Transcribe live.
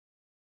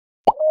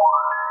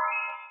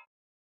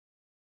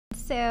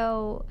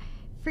So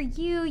for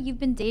you, you've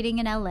been dating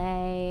in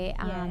LA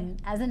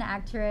as an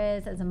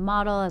actress, as a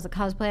model, as a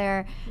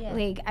cosplayer. Yeah.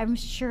 Like, I'm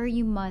sure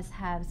you must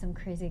have some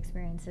crazy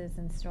experiences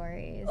and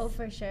stories. Oh,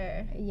 for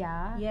sure.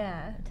 Yeah?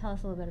 Yeah. Tell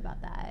us a little bit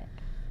about that.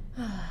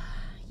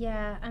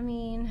 Yeah, I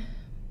mean,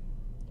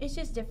 it's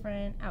just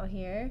different out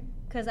here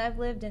because I've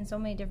lived in so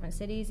many different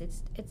cities.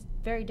 It's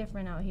very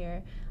different out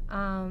here.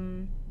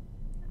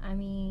 I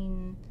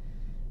mean,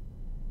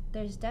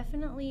 there's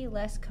definitely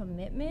less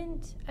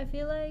commitment, I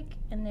feel like,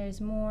 and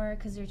there's more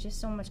because there's just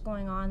so much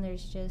going on.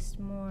 There's just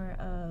more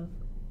of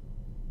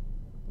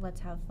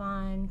let's have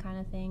fun kind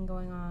of thing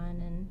going on,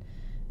 and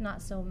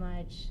not so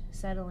much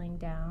settling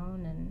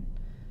down. And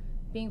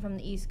being from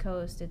the East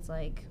Coast, it's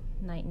like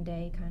night and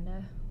day kind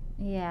of.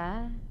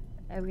 Yeah.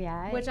 Oh,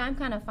 yeah. Which I'm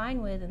kind of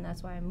fine with, and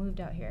that's why I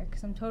moved out here,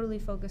 because I'm totally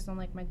focused on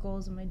like my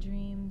goals and my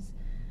dreams.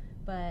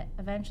 But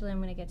eventually I'm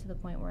going to get to the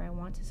point where I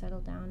want to settle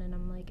down, and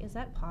I'm like, is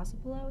that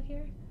possible out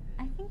here?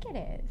 I think it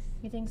is.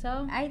 You think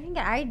so? I think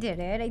I did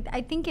it.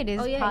 I think it is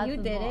possible. Oh, yeah, you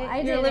did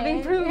it. You're living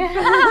it. proof.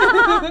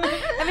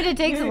 I mean, it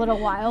takes a little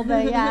while,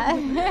 but yeah.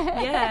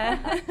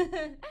 Yeah.